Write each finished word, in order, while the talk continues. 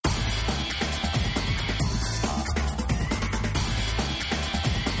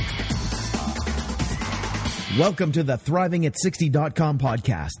Welcome to the ThrivingAt60.com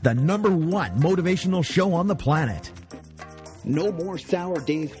podcast, the #1 motivational show on the planet. No more sour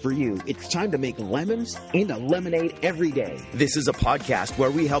days for you. It's time to make lemons into lemonade every day. This is a podcast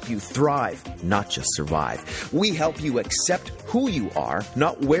where we help you thrive, not just survive. We help you accept who you are,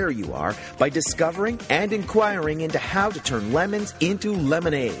 not where you are, by discovering and inquiring into how to turn lemons into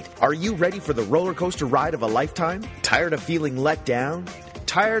lemonade. Are you ready for the roller coaster ride of a lifetime? Tired of feeling let down?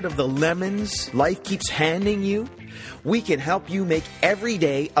 Tired of the lemons life keeps handing you? We can help you make every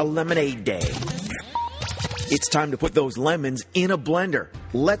day a lemonade day. It's time to put those lemons in a blender.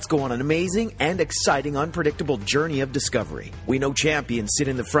 Let's go on an amazing and exciting unpredictable journey of discovery. We know champions sit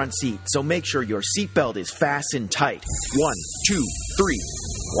in the front seat, so make sure your seatbelt is fastened tight. 1, 2, 3,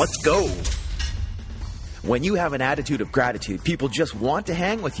 let's go. When you have an attitude of gratitude, people just want to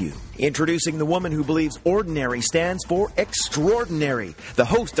hang with you. Introducing the woman who believes ordinary stands for extraordinary. The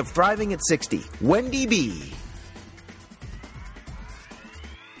host of Thriving at 60, Wendy B.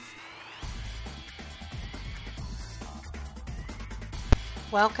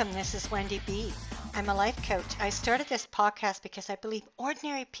 Welcome, this is Wendy B. I'm a life coach. I started this podcast because I believe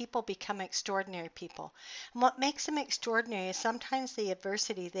ordinary people become extraordinary people. And what makes them extraordinary is sometimes the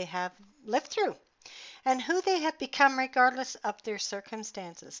adversity they have lived through and who they have become regardless of their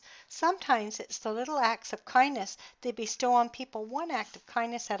circumstances. Sometimes it's the little acts of kindness they bestow on people, one act of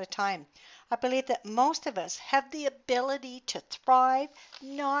kindness at a time. I believe that most of us have the ability to thrive,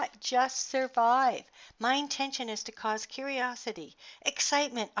 not just survive. My intention is to cause curiosity,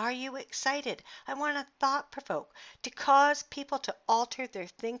 excitement. Are you excited? I want to thought provoke, to cause people to alter their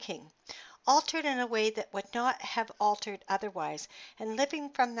thinking. Altered in a way that would not have altered otherwise, and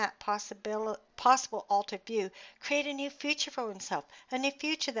living from that possible altered view, create a new future for oneself, a new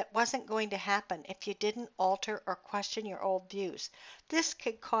future that wasn't going to happen if you didn't alter or question your old views. This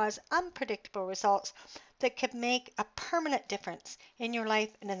could cause unpredictable results that could make a permanent difference in your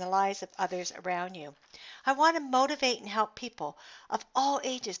life and in the lives of others around you. I want to motivate and help people of all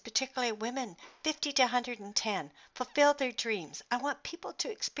ages, particularly women, 50 to 110, fulfill their dreams. I want people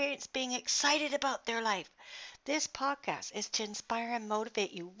to experience being excited about their life. This podcast is to inspire and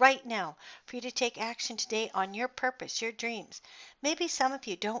motivate you right now for you to take action today on your purpose, your dreams. Maybe some of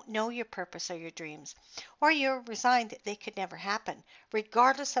you don't know your purpose or your dreams, or you're resigned that they could never happen.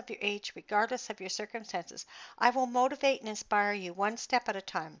 Regardless of your age, regardless of your circumstances, I will motivate and inspire you one step at a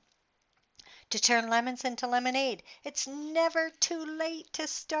time to turn lemons into lemonade. It's never too late to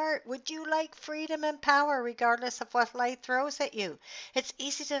start. Would you like freedom and power regardless of what life throws at you? It's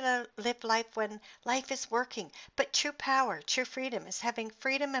easy to live life when life is working, but true power, true freedom is having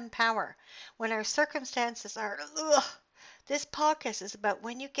freedom and power when our circumstances are This podcast is about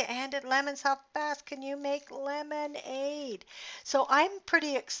when you get handed lemons, how fast can you make lemonade? So I'm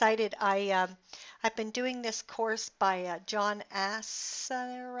pretty excited. I've been doing this course by John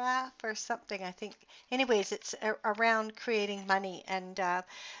Assaraf or something, I think. Anyways, it's around creating money, and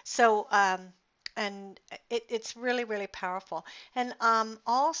it's really, really powerful. And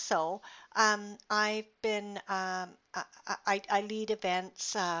also, I've been I lead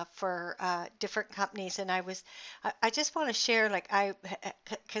events for different companies, and I just want to share,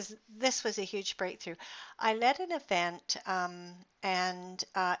 because this was a huge breakthrough. I led an event, and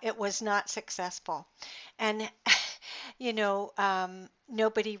it was not successful, and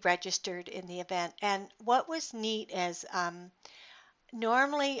nobody registered in the event. And what was neat is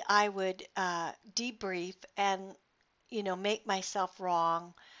normally I would debrief and make myself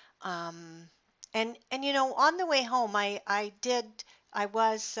wrong. And on the way home, I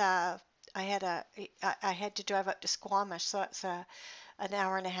had to drive up to Squamish, so it's an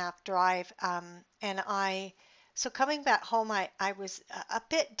hour and a half drive. So coming back home, I was a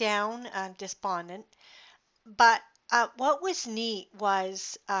bit down, despondent. But what was neat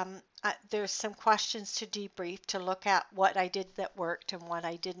was there's some questions to debrief, to look at what I did that worked and what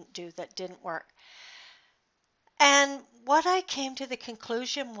I didn't do that didn't work. And what I came to the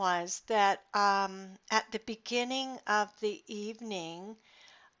conclusion was that at the beginning of the evening,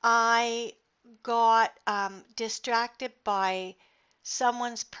 I got distracted by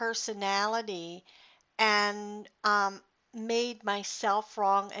someone's personality and made myself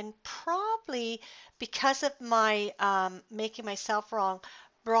wrong, and probably because of my making myself wrong,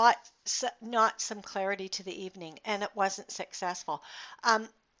 brought not some clarity to the evening, and it wasn't successful.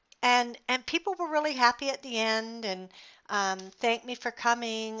 And people were really happy at the end, and thanked me for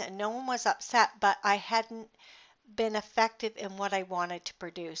coming, and no one was upset, but I hadn't been effective in what I wanted to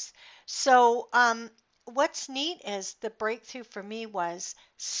produce. So what's neat is the breakthrough for me was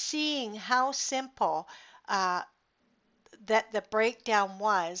seeing how simple that the breakdown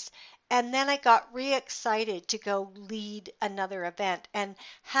was, And then I got re-excited to go lead another event. And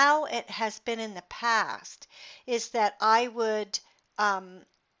how it has been in the past is that I would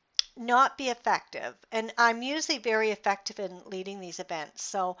not be effective. And I'm usually very effective in leading these events.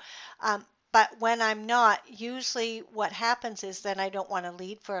 So, but when I'm not, usually what happens is then I don't want to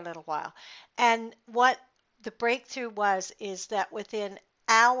lead for a little while. And what the breakthrough was is that within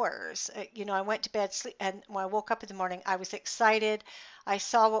hours, I went to bed, sleep, and when I woke up in the morning, I was excited. I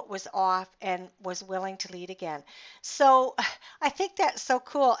saw what was off and was willing to lead again. So I think that's so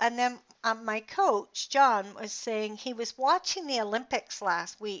cool. And then my coach, John, was saying he was watching the Olympics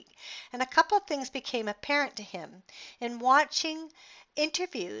last week, and a couple of things became apparent to him in watching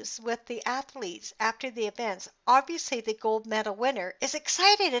interviews with the athletes after the events. Obviously, the gold medal winner is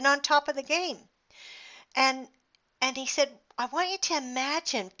excited and on top of the game. And he said, I want you to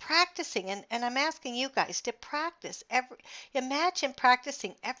imagine practicing, and I'm asking you guys to practice imagine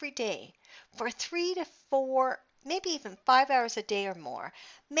practicing every day for 3 to 4, maybe even 5 hours a day or more,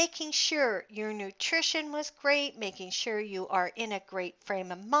 making sure your nutrition was great, making sure you are in a great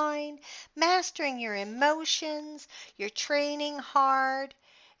frame of mind, mastering your emotions, you're training hard,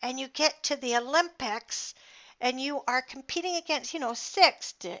 and you get to the Olympics and you are competing against,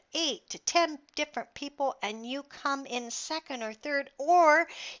 6 to 8 to 10 different people, and you come in second or third, or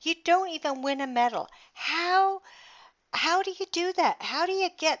you don't even win a medal. How do you do that? How do you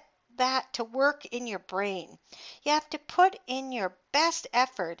get that to work in your brain? You have to put in your best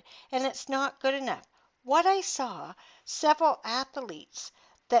effort, and it's not good enough. What I saw, several athletes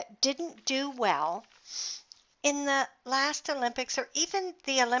that didn't do well in the last Olympics or even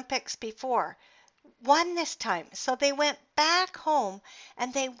the Olympics before, won this time. So they went back home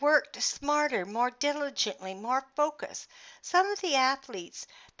and they worked smarter, more diligently, more focused. Some of the athletes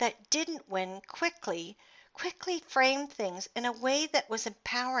that didn't win quickly framed things in a way that was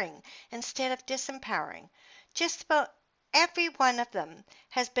empowering instead of disempowering. Just about every one of them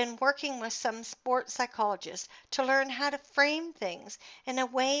has been working with some sports psychologist to learn how to frame things in a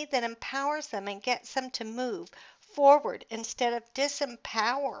way that empowers them and gets them to move forward instead of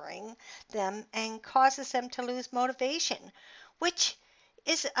disempowering them and causes them to lose motivation, which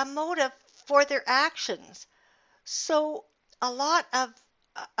is a motive for their actions. So a lot of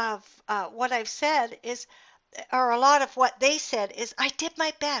what I've said is, or a lot of what they said is, I did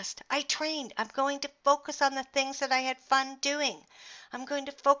my best. I trained. I'm going to focus on the things that I had fun doing. I'm going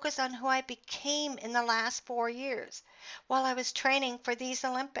to focus on who I became in the last 4 years while I was training for these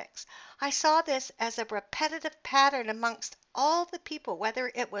Olympics. I saw this as a repetitive pattern amongst all the people,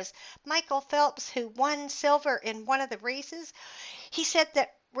 whether it was Michael Phelps, who won silver in one of the races. He said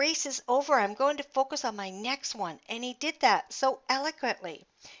that race is over. I'm going to focus on my next one. And he did that so eloquently.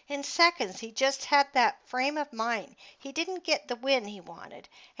 In seconds, he just had that frame of mind. He didn't get the win he wanted,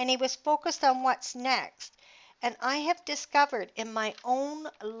 and he was focused on what's next. And I have discovered in my own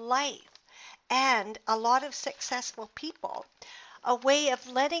life and a lot of successful people a way of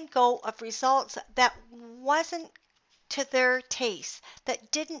letting go of results that wasn't to their taste,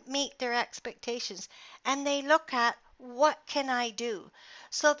 that didn't meet their expectations, and they look at, what can I do?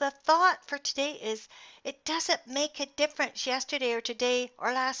 So the thought for today is, it doesn't make a difference yesterday or today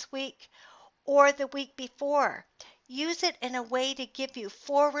or last week or the week before. Use it in a way to give you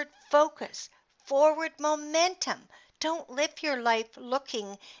forward focus, forward momentum. Don't live your life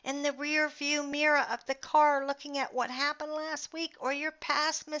looking in the rear view mirror of the car, looking at what happened last week or your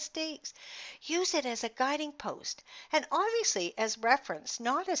past mistakes. Use it as a guiding post, and obviously as reference,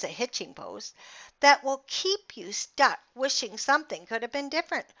 not as a hitching post that will keep you stuck wishing something could have been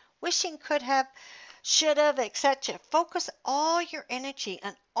different, wishing could have, should have, etc. Focus all your energy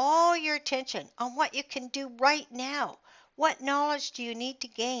and all your attention on what you can do right now. What knowledge do you need to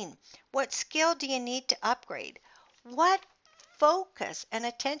gain? What skill do you need to upgrade? What focus and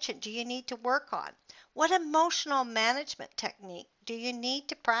attention do you need to work on? What emotional management technique do you need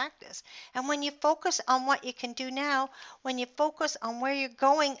to practice? And when you focus on what you can do now, when you focus on where you're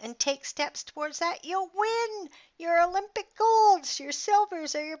going and take steps towards that, you'll win your Olympic golds, your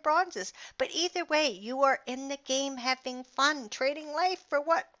silvers, or your bronzes. But either way, you are in the game having fun, trading life for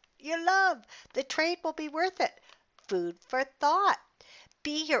what you love. The trade will be worth it. Food for thought.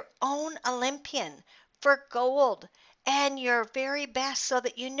 Be your own Olympian for gold and your very best, so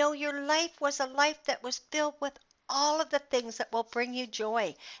that you know your life was a life that was filled with all of the things that will bring you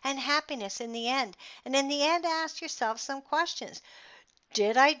joy and happiness in the end. And in the end, ask yourself some questions.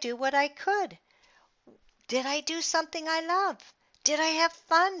 Did I do what I could? Did I do something I love? Did I have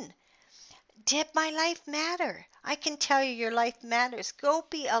fun? did my life matter? I can tell you your life matters. Go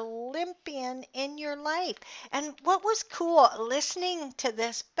be Olympian in your life. And what was cool listening to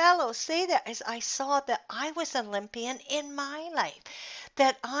this fellow say that is I saw that I was Olympian in my life,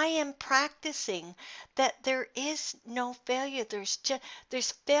 that I am practicing, that there is no failure.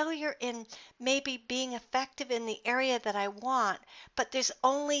 There's failure in maybe being effective in the area that I want, but there's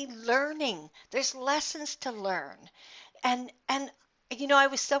only learning. There's lessons to learn. And I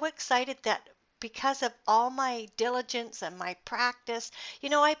was so excited that because of all my diligence and my practice,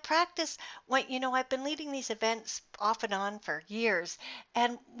 I practice when, I've been leading these events off and on for years.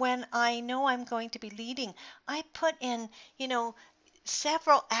 And when I know I'm going to be leading, I put in,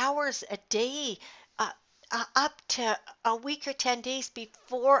 several hours a day, up to a week or 10 days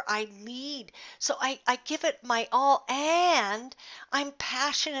before I lead. So I give it my all, and I'm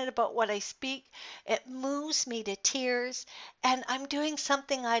passionate about what I speak. It moves me to tears, and I'm doing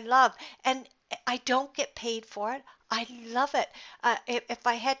something I love, and I don't get paid for it. I love it. If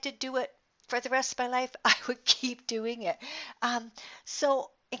I had to do it for the rest of my life, I would keep doing it.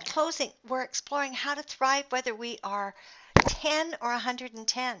 So in closing, we're exploring how to thrive whether we are 10 or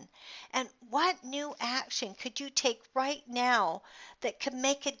 110. And what new action could you take right now that could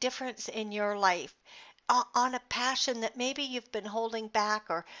make a difference in your life on a passion that maybe you've been holding back,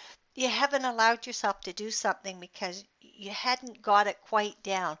 or you haven't allowed yourself to do something because you hadn't got it quite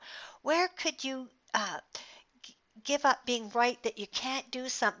down? Where could you give up being right that you can't do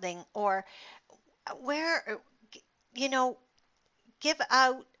something, or where, give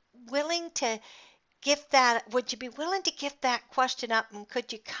out, willing to give that, would you be willing to give that question up? And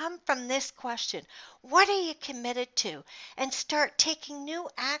could you come from this question, what are you committed to? And start taking new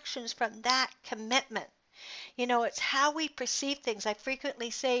actions from that commitment. It's how we perceive things. I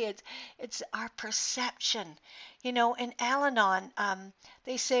frequently say it's our perception. In Al-Anon,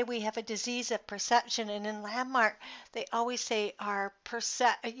 they say we have a disease of perception, and in Landmark, they always say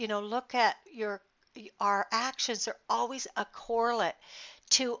look at our actions are always a correlate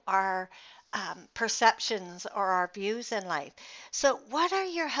to our perceptions or our views in life. So what are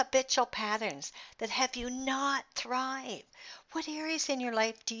your habitual patterns that have you not thrived? What areas in your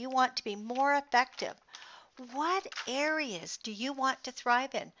life do you want to be more effective? What areas do you want to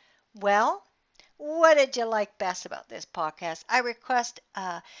thrive in? Well, what did you like best about this podcast? I request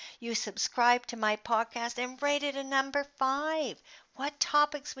you subscribe to my podcast and rate it a number 5. What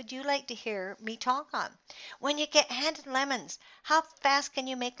topics would you like to hear me talk on? When you get handed lemons, how fast can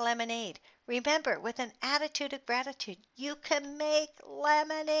you make lemonade? Remember, with an attitude of gratitude, you can make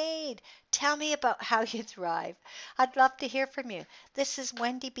lemonade. Tell me about how you thrive. I'd love to hear from you. This is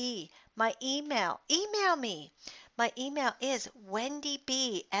Wendy B. My email me. My email is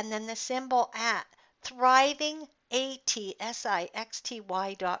wendyb and then the symbol at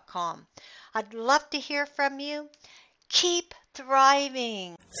thriving@ATSIXTY.com. I'd love to hear from you. Keep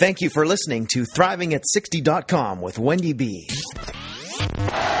thriving. Thank you for listening to ThrivingAt60.com with Wendy B.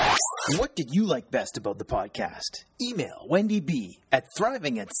 What did you like best about the podcast? Email Wendy B at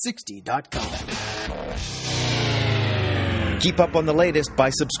ThrivingAt60.com. Keep up on the latest by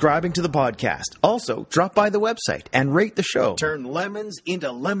subscribing to the podcast. Also, drop by the website and rate the show. Turn lemons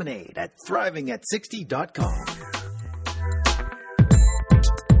into lemonade at ThrivingAt60.com.